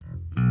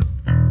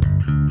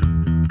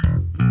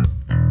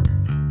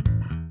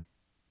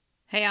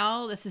Hey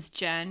all, this is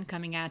Jen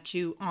coming at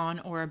you on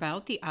or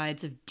about the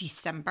Ides of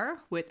December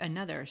with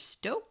another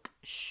Stoke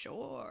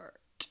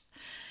Short.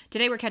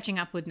 Today we're catching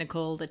up with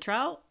Nicole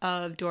Luttrell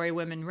of Dory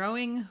Women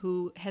Rowing,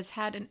 who has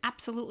had an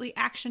absolutely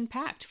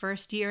action-packed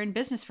first year in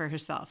business for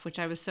herself, which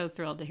I was so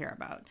thrilled to hear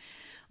about.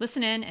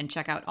 Listen in and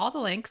check out all the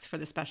links for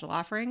the special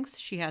offerings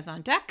she has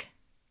on deck.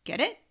 Get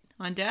it?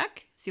 On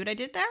deck? See what I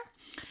did there?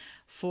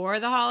 For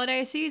the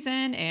holiday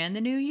season and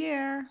the new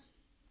year.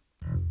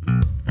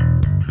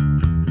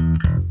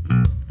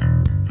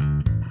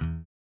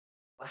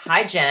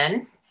 Hi,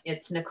 Jen.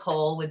 It's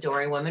Nicole with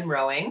Dory Women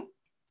Rowing,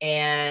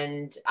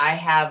 and I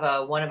have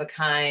a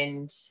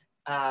one-of-a-kind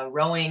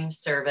rowing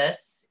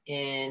service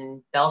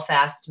in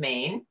Belfast,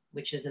 Maine,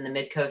 which is in the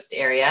Mid-Coast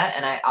area,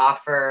 and I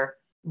offer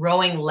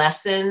rowing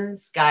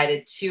lessons,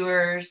 guided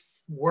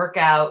tours,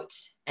 workout,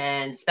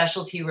 and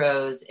specialty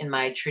rows in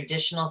my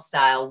traditional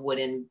style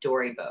wooden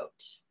dory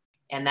boat.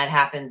 And that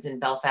happens in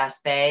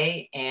Belfast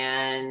Bay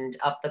and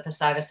up the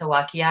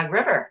Passagasawakiag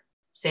River.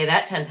 Say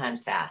that 10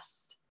 times fast.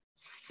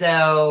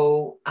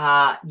 So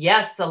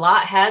yes, a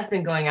lot has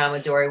been going on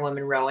with Dory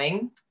Women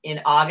Rowing.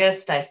 In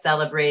August, I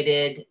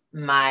celebrated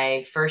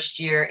my first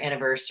year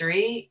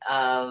anniversary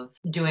of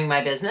doing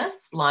my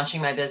business,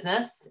 launching my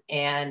business.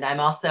 And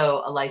I'm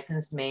also a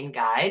licensed Maine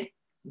guide,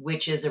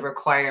 which is a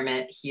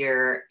requirement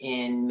here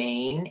in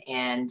Maine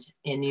and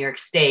in New York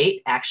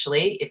State,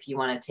 actually, if you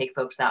want to take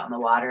folks out on the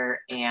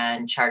water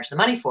and charge the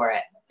money for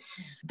it.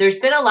 There's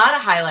been a lot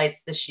of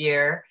highlights this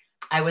year.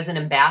 I was an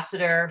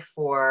ambassador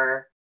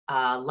for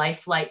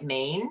Life Flight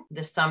Maine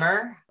this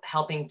summer,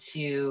 helping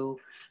to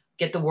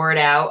get the word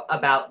out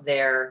about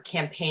their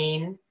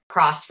campaign,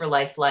 Cross for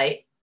Life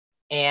Flight.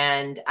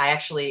 And I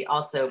actually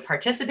also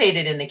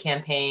participated in the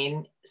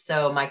campaign.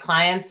 So my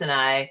clients and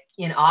I,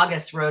 in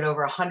August, rode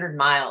over 100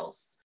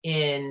 miles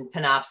in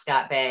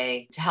Penobscot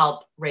Bay to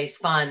help raise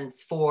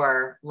funds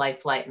for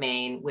Life Flight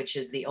Maine, which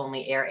is the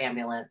only air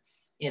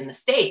ambulance in the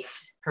state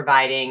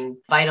providing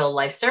vital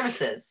life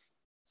services.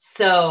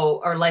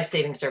 Or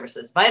life-saving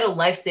services. Vital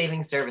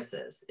life-saving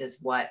services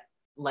is what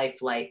Life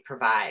Flight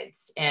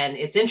provides. And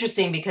it's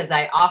interesting because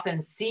I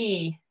often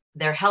see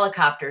their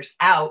helicopters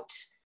out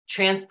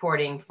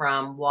transporting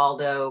from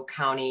Waldo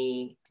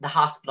County, the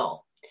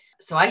hospital.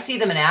 So I see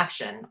them in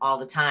action all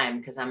the time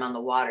because I'm on the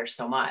water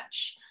so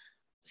much.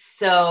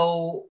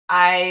 So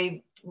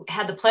I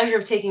had the pleasure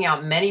of taking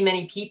out many,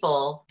 many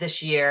people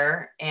this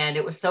year. And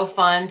it was so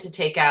fun to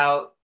take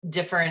out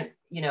different,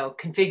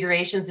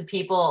 configurations of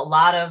people, a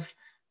lot of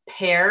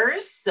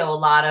pairs, so a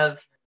lot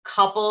of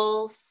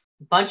couples,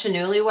 bunch of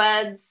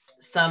newlyweds,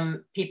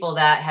 some people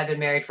that have been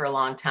married for a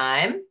long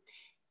time.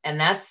 And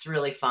that's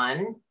really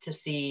fun to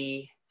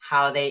see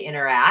how they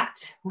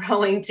interact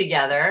rowing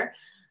together.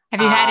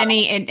 Have you had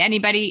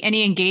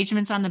any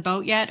engagements on the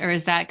boat yet? Or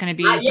is that going to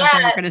be something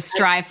we're going to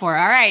strive for?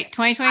 All right,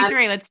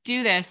 2023, let's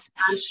do this.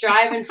 I'm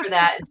striving for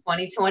that in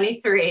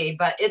 2023,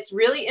 but it's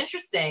really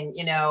interesting.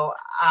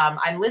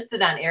 I'm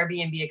listed on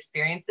Airbnb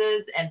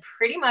experiences and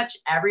pretty much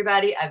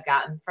everybody I've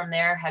gotten from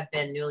there have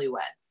been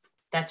newlyweds.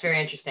 That's very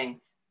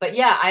interesting. But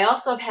yeah, I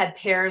also have had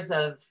pairs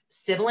of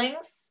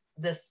siblings,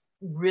 this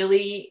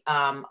really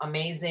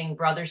amazing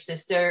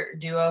brother-sister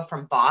duo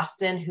from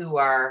Boston who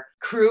are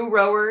crew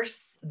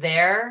rowers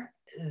there.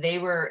 They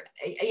were,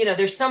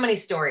 there's so many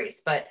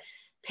stories, but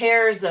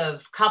pairs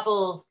of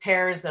couples,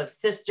 pairs of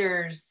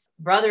sisters,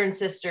 brother and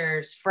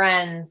sisters,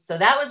 friends. So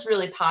that was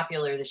really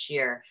popular this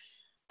year.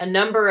 A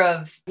number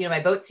of,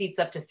 my boat seats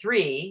up to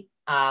 3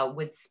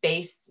 with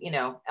space,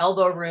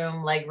 elbow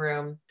room, leg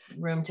room,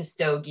 room to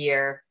stow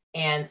gear.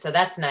 And so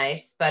that's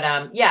nice. But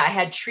I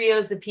had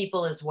trios of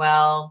people as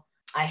well.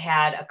 I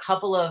had a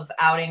couple of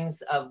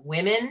outings of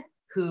women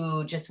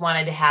who just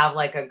wanted to have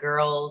like a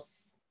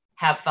girls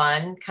have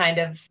fun kind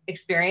of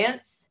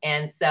experience.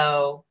 And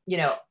so,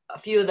 a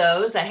few of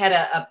those. I had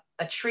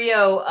a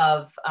trio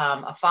of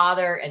a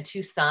father and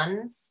 2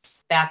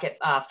 sons back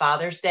at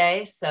Father's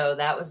Day. So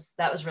that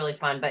was really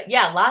fun. But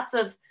yeah,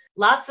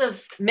 lots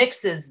of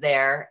mixes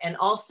there, and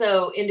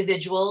also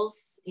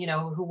individuals,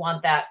 who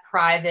want that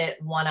private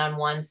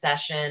one-on-one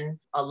session,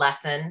 a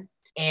lesson.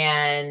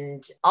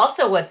 And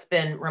also what's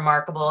been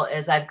remarkable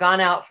is I've gone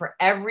out for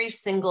every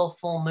single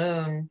full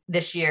moon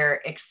this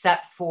year,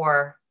 except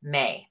for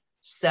May.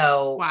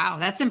 So wow,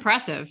 that's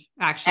impressive.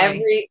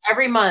 Actually,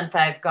 every month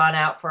I've gone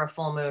out for a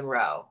full moon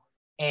row,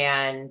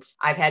 and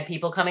I've had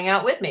people coming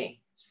out with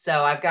me.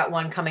 So I've got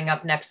one coming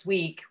up next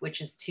week, which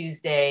is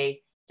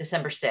Tuesday,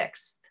 December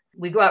 6th.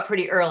 We go out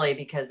pretty early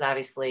because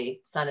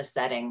obviously sun is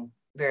setting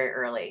very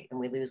early and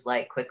we lose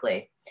light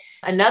quickly.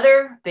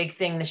 Another big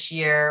thing this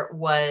year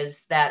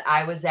was that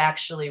I was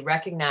actually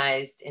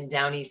recognized in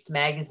Down East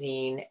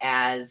Magazine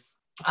as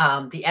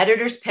the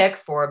editor's pick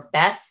for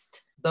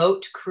best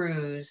boat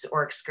cruise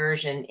or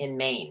excursion in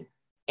Maine.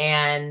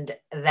 And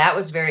that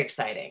was very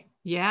exciting.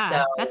 Yeah,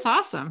 so, that's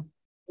awesome.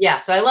 Yeah,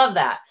 so I love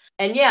that.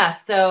 And yeah,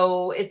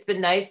 so it's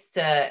been nice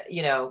to,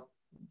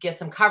 get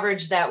some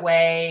coverage that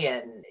way.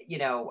 And,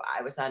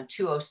 I was on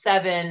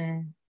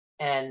 207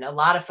 and a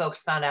lot of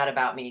folks found out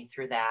about me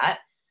through that.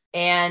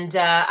 And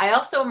I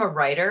also am a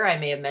writer. I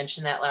may have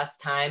mentioned that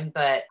last time,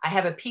 but I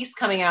have a piece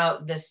coming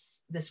out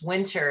this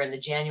winter in the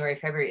January,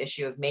 February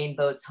issue of Maine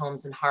Boats,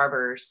 Homes, and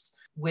Harbors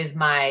with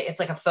it's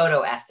like a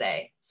photo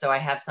essay. So I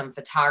have some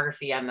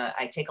photography.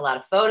 I take a lot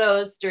of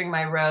photos during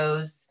my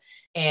rows,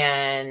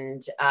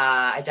 and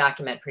I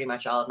document pretty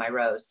much all of my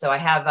rows. So I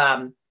have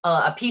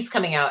a piece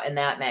coming out in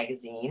that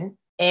magazine.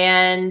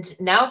 And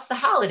now it's the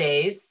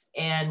holidays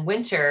and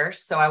winter.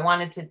 So I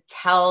wanted to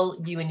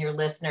tell you and your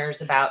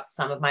listeners about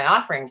some of my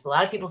offerings. A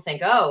lot of people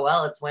think, oh,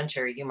 well, it's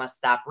winter, you must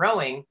stop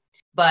rowing.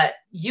 But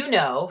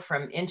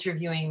from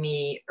interviewing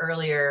me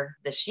earlier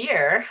this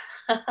year,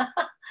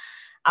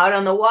 out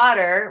on the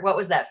water, what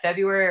was that,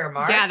 February or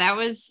March? Yeah,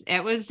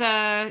 it was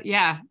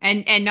yeah.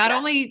 And not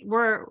only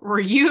were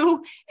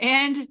you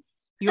and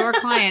your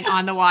client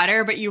on the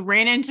water, but you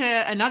ran into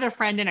another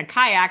friend in a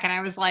kayak, and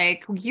I was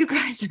like, you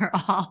guys are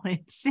all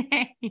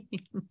insane.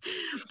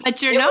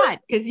 But you're not,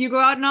 because you go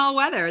out in all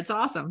weather. It's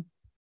awesome.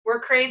 We're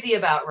crazy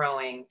about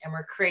rowing, and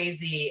we're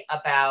crazy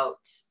about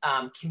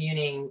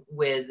communing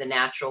with the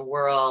natural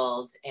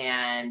world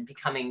and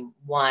becoming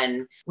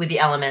one with the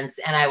elements.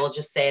 And I will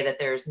just say that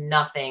there's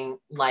nothing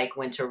like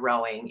winter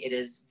rowing. It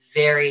is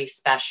very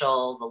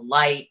special. The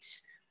light,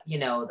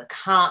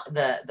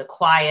 the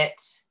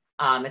quiet.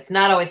 It's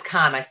not always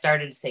calm. I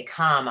started to say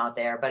calm out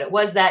there, but it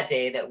was that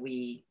day that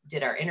we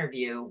did our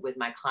interview with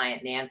my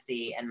client,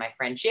 Nancy, and my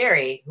friend,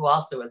 Jerry, who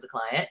also was a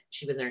client.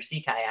 She was in her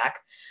sea kayak.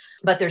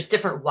 But there's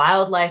different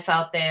wildlife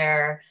out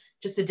there,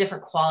 just a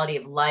different quality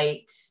of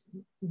light,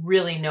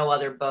 really no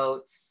other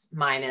boats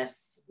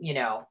minus,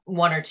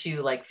 one or two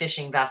like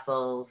fishing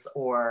vessels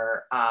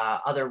or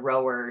other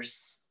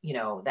rowers,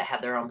 that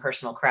have their own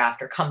personal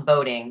craft or come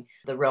boating.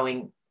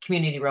 The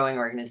community rowing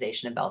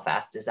organization in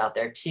Belfast is out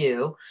there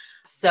too.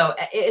 So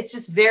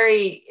it's a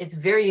very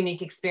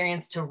unique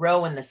experience. To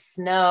row in the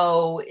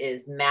snow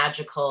is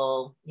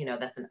magical.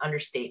 That's an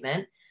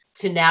understatement.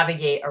 To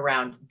navigate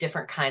around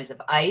different kinds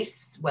of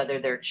ice, whether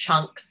they're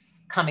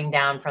chunks coming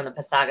down from the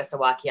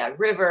Passagasawakiag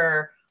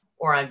River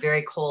or on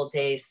very cold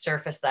days,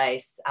 surface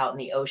ice out in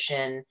the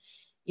ocean.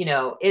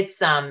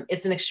 It's an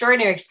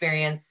extraordinary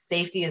experience.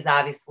 Safety is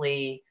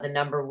obviously the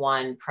number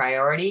one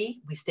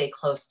priority. We stay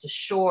close to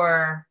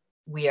shore.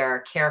 We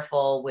are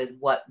careful with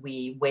what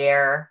we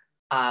wear.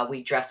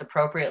 We dress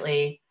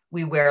appropriately.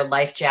 We wear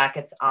life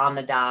jackets on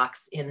the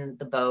docks, in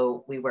the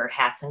boat. We wear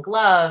hats and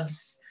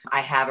gloves.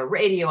 I have a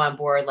radio on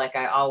board, like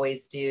I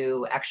always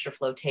do, extra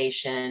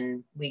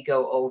flotation. We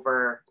go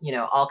over,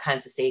 all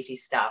kinds of safety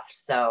stuff.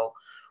 So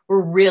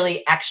we're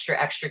really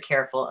extra, extra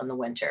careful in the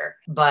winter.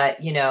 But,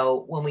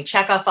 when we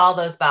check off all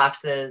those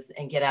boxes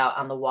and get out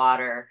on the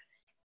water,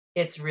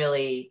 it's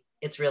really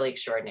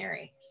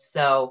extraordinary.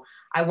 So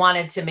I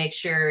wanted to make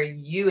sure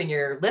you and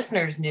your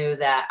listeners knew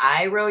that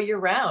I row year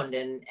round.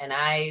 And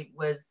I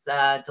was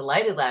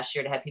delighted last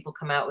year to have people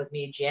come out with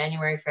me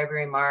January,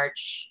 February,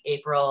 March,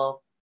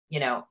 April,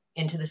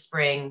 into the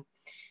spring,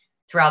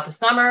 throughout the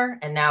summer.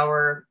 And now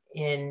we're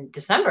in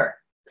December.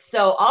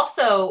 So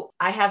also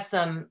I have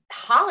some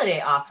holiday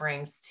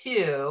offerings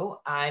too.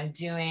 I'm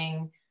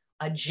doing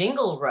a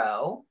jingle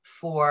row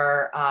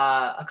for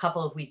a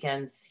couple of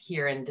weekends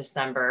here in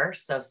December.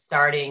 So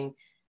starting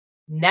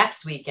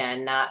next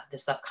weekend, not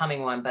this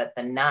upcoming one, but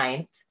the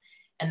 9th.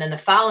 And then the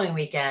following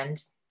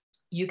weekend,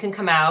 you can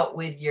come out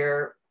with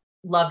your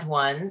loved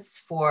ones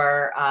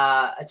for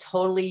a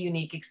totally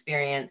unique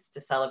experience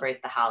to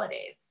celebrate the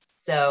holidays.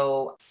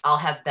 So I'll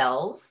have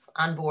bells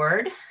on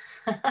board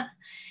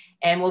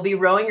and we'll be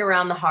rowing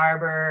around the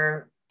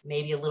harbor,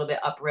 maybe a little bit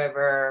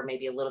upriver,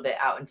 maybe a little bit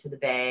out into the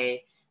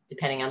bay,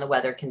 depending on the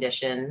weather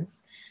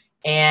conditions.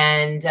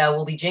 And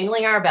we'll be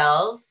jingling our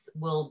bells.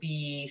 We'll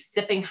be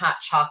sipping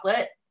hot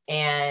chocolate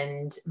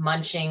and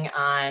munching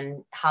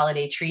on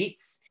holiday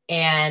treats.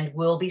 And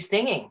we'll be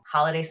singing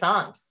holiday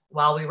songs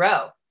while we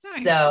row.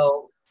 Nice.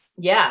 So,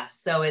 yeah.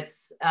 So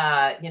it's,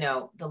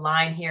 the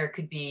line here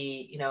could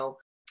be,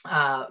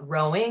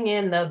 rowing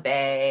in the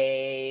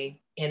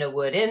bay in a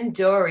wooden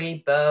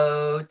dory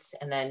boat.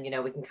 And then,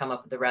 we can come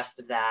up with the rest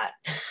of that.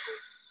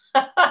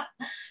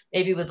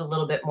 Maybe with a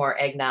little bit more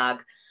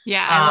eggnog.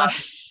 Yeah, I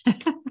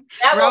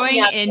love rowing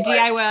and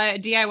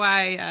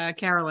DIY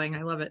caroling.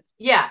 I love it.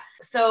 Yeah.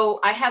 So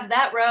I have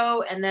that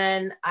row, and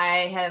then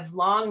I have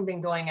long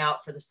been going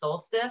out for the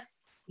solstice,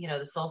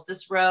 the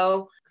solstice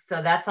row.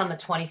 So that's on the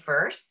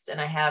 21st. And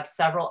I have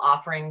several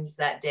offerings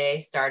that day,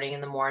 starting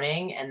in the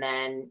morning and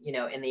then,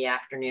 in the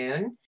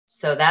afternoon.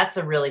 So that's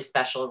a really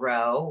special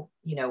row.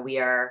 We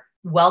are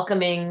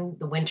welcoming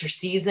the winter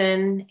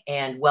season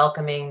and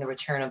welcoming the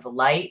return of the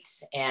light.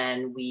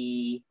 And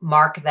we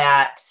mark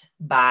that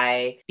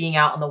by being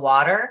out on the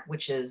water,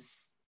 which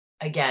is,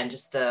 again,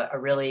 just a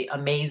really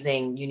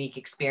amazing, unique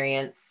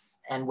experience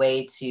and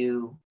way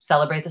to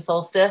celebrate the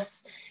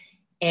solstice.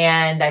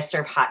 And I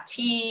serve hot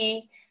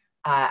tea.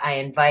 I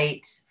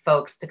invite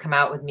folks to come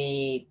out with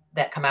me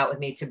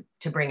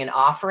to bring an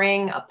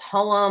offering, a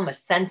poem, a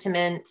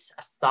sentiment,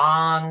 a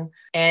song.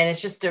 And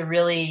it's just a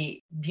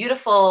really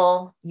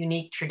beautiful,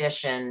 unique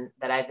tradition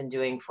that I've been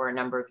doing for a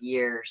number of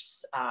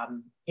years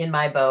in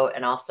my boat,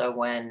 and also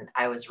when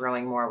I was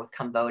rowing more with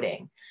Come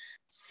Boating.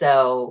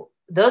 So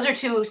those are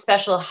two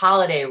special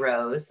holiday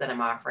rows that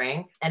I'm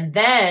offering. And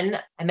then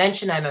I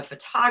mentioned I'm a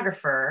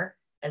photographer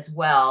as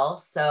well.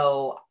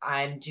 So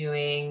I'm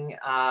doing,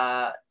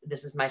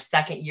 this is my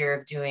second year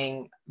of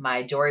doing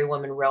my Dory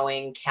Woman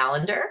Rowing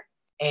calendar,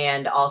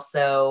 and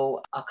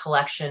also a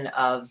collection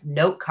of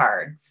note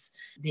cards.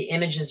 The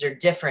images are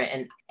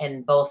different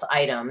in both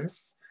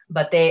items,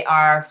 but they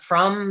are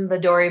from the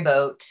Dory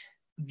boat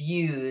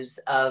views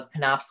of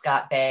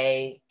Penobscot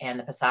Bay and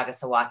the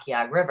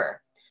Passaga-Sawakiag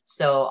River.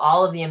 So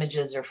all of the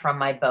images are from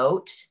my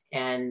boat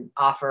and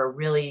offer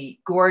really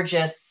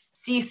gorgeous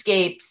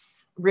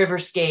seascapes,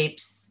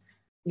 riverscapes,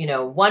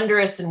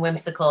 wondrous and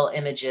whimsical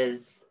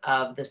images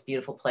of this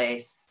beautiful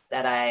place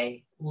that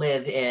I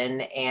live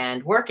in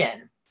and work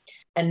in.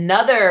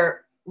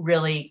 Another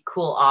really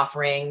cool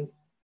offering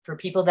for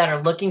people that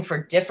are looking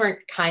for different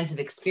kinds of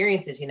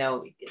experiences.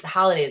 The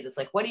holidays, it's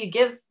like, what do you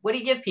give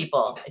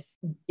people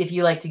if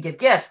you like to give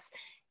gifts?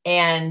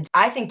 And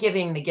I think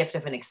giving the gift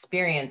of an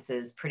experience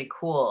is pretty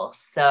cool.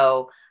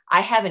 So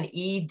I have an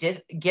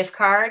gift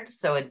card,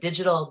 so a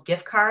digital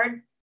gift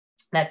card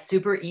that's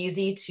super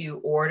easy to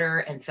order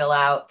and fill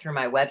out through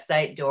my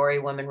website,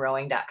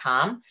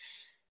 dorywomanrowing.com.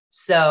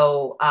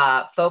 So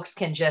folks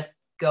can just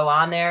go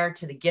on there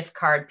to the gift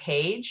card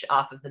page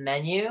off of the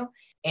menu,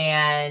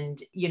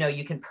 and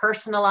you can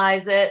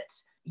personalize it.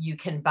 You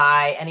can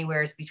buy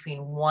anywhere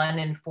between 1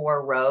 and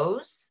 4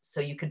 rows.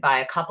 So you could buy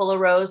a couple of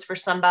rows for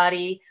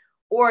somebody,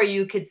 or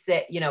you could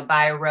say,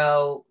 buy a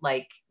row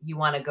like you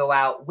want to go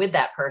out with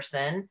that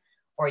person,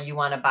 or you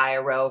want to buy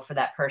a row for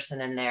that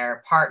person and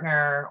their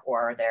partner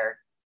or their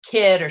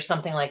kid or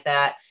something like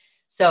that.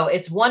 So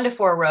it's 1 to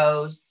 4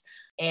 rows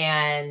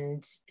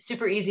and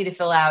super easy to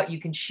fill out. You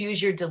can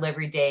choose your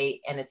delivery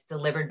date, and it's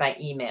delivered by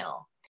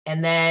email.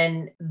 And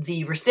then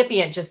the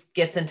recipient just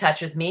gets in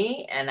touch with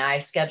me, and I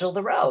schedule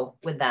the row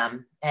with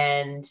them,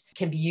 and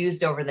can be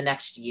used over the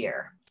next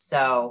year.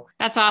 So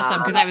that's awesome.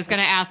 Because I was going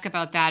to ask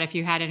about that, if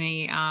you had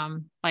any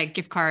like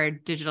gift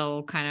card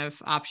digital kind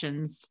of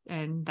options,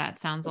 and that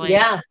sounds like,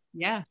 that's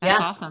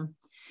awesome.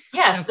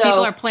 Yeah. So if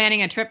people are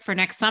planning a trip for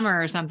next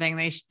summer or something,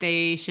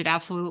 they should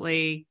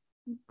absolutely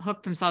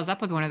hook themselves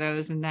up with one of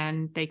those, and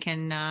then they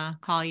can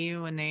call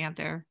you when they have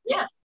their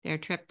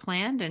trip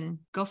planned and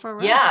go for a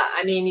ride. Yeah.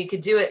 I mean, you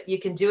could do it. You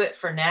can do it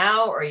for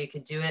now, or you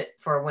could do it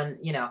for when,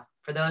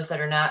 for those that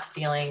are not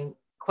feeling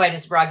quite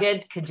as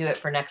rugged, could do it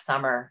for next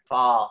summer,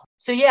 fall.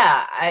 So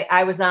yeah,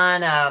 I was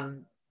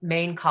on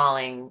Maine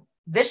Calling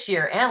this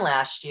year and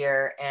last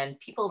year, and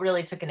people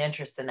really took an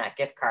interest in that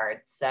gift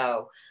card.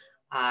 So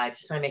I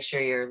just want to make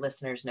sure your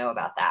listeners know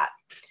about that.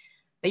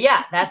 But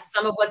yeah, that's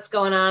some of what's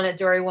going on at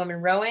Dory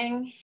Woman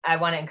Rowing. I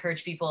want to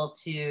encourage people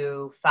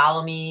to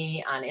follow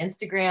me on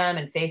Instagram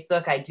and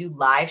Facebook. I do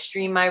live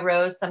stream my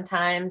rows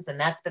sometimes, and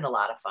that's been a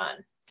lot of fun.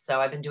 So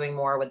I've been doing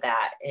more with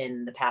that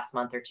in the past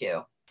month or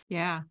two.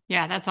 Yeah.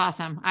 that's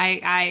awesome.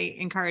 I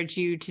encourage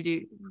you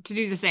to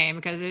do the same,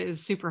 because it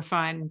is super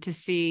fun to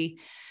see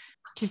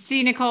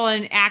Nicole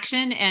in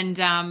action, and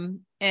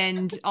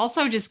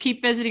also just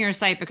keep visiting her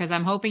site, because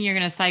I'm hoping you're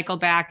going to cycle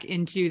back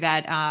into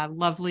that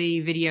lovely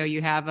video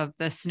you have of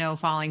the snow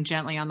falling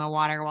gently on the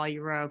water while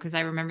you row. Because I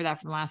remember that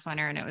from last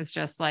winter, and it was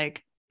just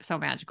like so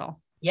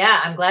magical.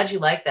 Yeah, I'm glad you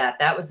like that.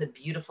 That was a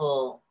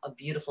beautiful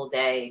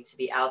day to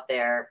be out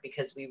there,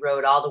 because we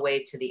rode all the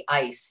way to the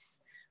ice,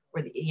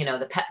 where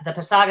the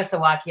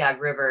Passaga-Sawakiag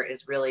River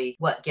is really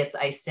what gets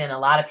iced in. A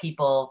lot of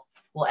people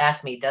will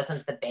ask me,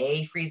 doesn't the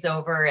bay freeze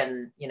over?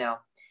 And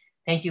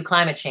thank you,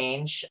 climate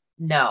change.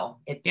 No,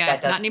 that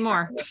doesn't. Not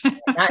anymore.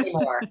 Not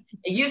anymore.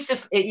 It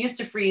used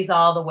to freeze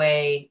all the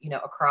way,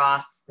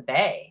 across the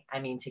bay.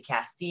 I mean, to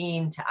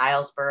Castine, to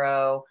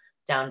Islesboro,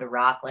 down to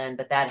Rockland,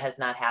 but that has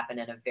not happened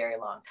in a very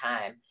long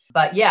time.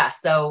 But yeah,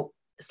 so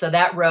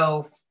that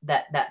row,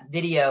 that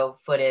video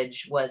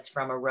footage was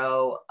from a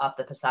row up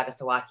the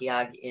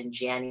Passaga-Sawakiag in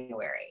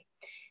January.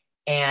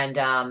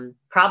 And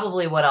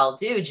probably what I'll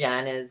do,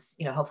 Jen, is,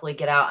 hopefully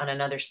get out on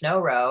another snow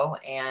row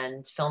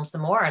and film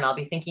some more, and I'll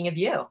be thinking of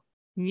you.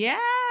 Yeah,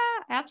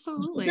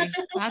 absolutely.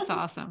 That's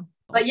awesome.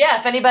 But yeah,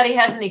 if anybody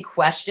has any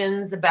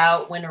questions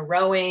about winter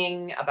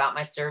rowing, about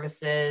my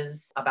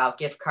services, about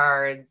gift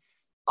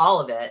cards,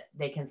 all of it,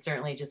 they can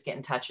certainly just get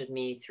in touch with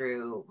me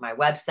through my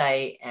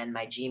website, and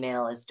my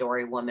Gmail is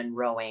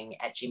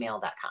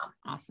dorywomanrowing@gmail.com.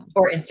 Awesome.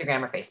 Or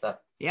Instagram or Facebook.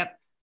 Yep.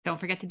 Don't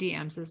forget the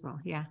DMs as well.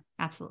 Yeah,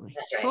 absolutely.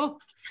 That's right. Cool.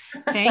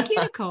 Thank you,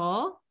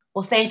 Nicole.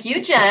 Well, thank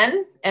you,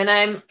 Jen. And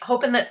I'm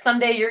hoping that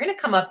someday you're going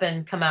to come out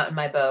in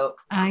my boat.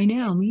 I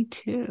know. Me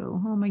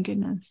too. Oh my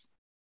goodness.